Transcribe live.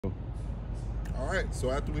All right, so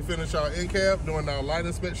after we finish our end cap, doing our light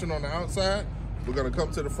inspection on the outside, we're gonna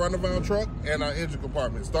come to the front of our truck and our engine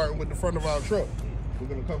compartment. Starting with the front of our truck. We're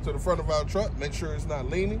gonna come to the front of our truck, make sure it's not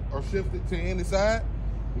leaning or shifted to any side.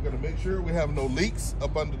 We're gonna make sure we have no leaks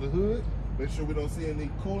up under the hood. Make sure we don't see any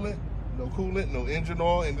coolant, no engine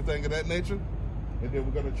oil, anything of that nature. And then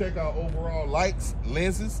we're gonna check our overall lights,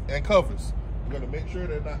 lenses, and covers. We're gonna make sure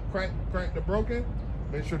they're not cracked or broken.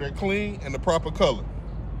 Make sure they're clean and the proper color.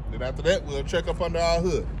 Then after that, we'll check up under our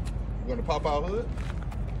hood. We're gonna pop our hood.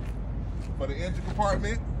 For the engine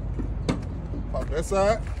compartment, pop that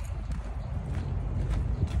side.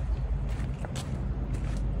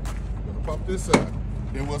 We're gonna pop this side.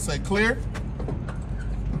 Then we'll say clear.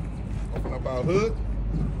 Open up our hood.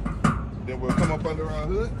 Then we'll come up under our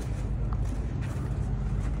hood.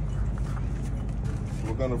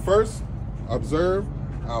 We're gonna first observe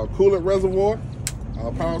our coolant reservoir,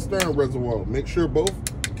 our power steering reservoir. Make sure both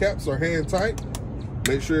caps are hand tight.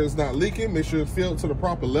 Make sure it's not leaking. Make sure it's filled to the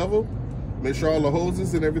proper level. Make sure all the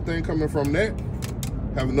hoses and everything coming from that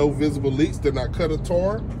have no visible leaks. They're not cut or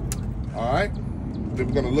torn. All right. Then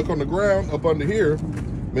we're gonna look on the ground up under here.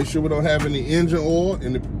 Make sure we don't have any engine oil,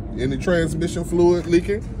 any transmission fluid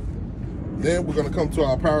leaking. Then we're gonna come to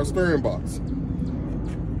our power steering box.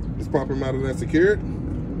 It's properly mounted and secured.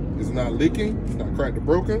 It's not leaking. It's not cracked or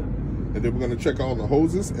broken. And then we're gonna check all the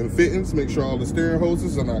hoses and fittings. Make sure all the steering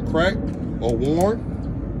hoses are not cracked or worn.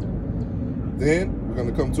 Then we're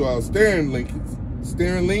gonna come to our steering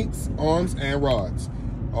links, arms, and rods.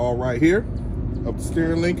 All right here, up the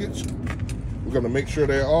steering linkage. We're gonna make sure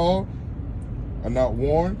they all are not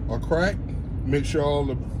worn or cracked. Make sure all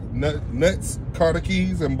the nuts, carter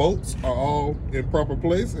keys, and bolts are all in proper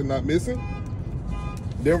place and not missing.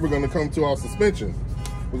 Then we're gonna come to our suspension.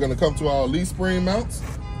 We're gonna come to our leaf spring mounts.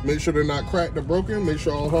 Make sure they're not cracked or broken. Make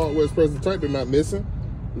sure all hardware is present tight, they're not missing.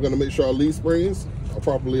 We're gonna make sure our leaf springs are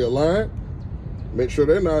properly aligned. Make sure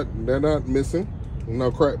they're not missing, no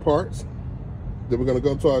cracked parts. Then we're gonna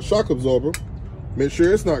go to our shock absorber. Make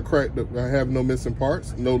sure it's not cracked, I have no missing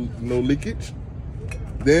parts, no leakage.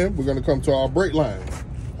 Then we're gonna come to our brake lines.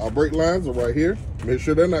 Our brake lines are right here. Make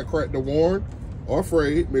sure they're not cracked or worn or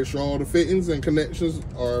frayed. Make sure all the fittings and connections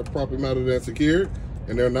are properly mounted and secured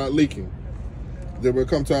and they're not leaking. Then we'll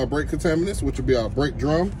come to our brake contaminants, which will be our brake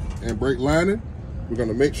drum and brake lining. We're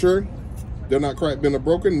gonna make sure they're not cracked, bent, or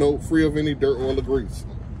broken, no free of any dirt, oil, or grease.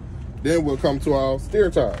 Then we'll come to our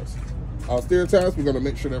steer tires. Our steer tires, we're gonna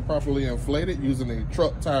make sure they're properly inflated using a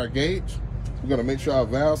truck tire gauge. We're gonna make sure our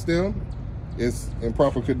valve stem is in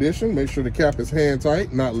proper condition. Make sure the cap is hand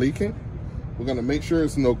tight, not leaking. We're gonna make sure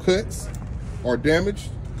there's no cuts or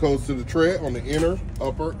damage goes to the tread on the inner,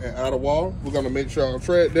 upper, and outer wall. We're gonna make sure our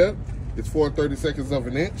tread depth is 4/32 of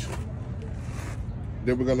an inch.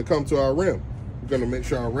 Then we're gonna come to our rim. We're gonna make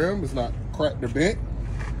sure our rim is not cracked or bent.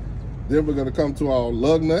 Then we're gonna come to our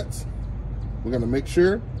lug nuts. We're gonna make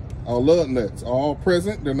sure our lug nuts are all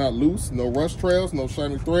present. They're not loose, no rust trails, no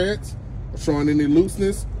shiny threads, or showing any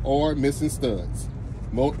looseness or missing studs.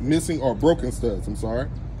 Missing or broken studs, I'm sorry.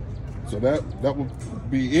 So that will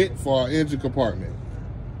be it for our engine compartment.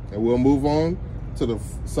 And we'll move on to the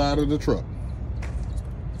side of the truck.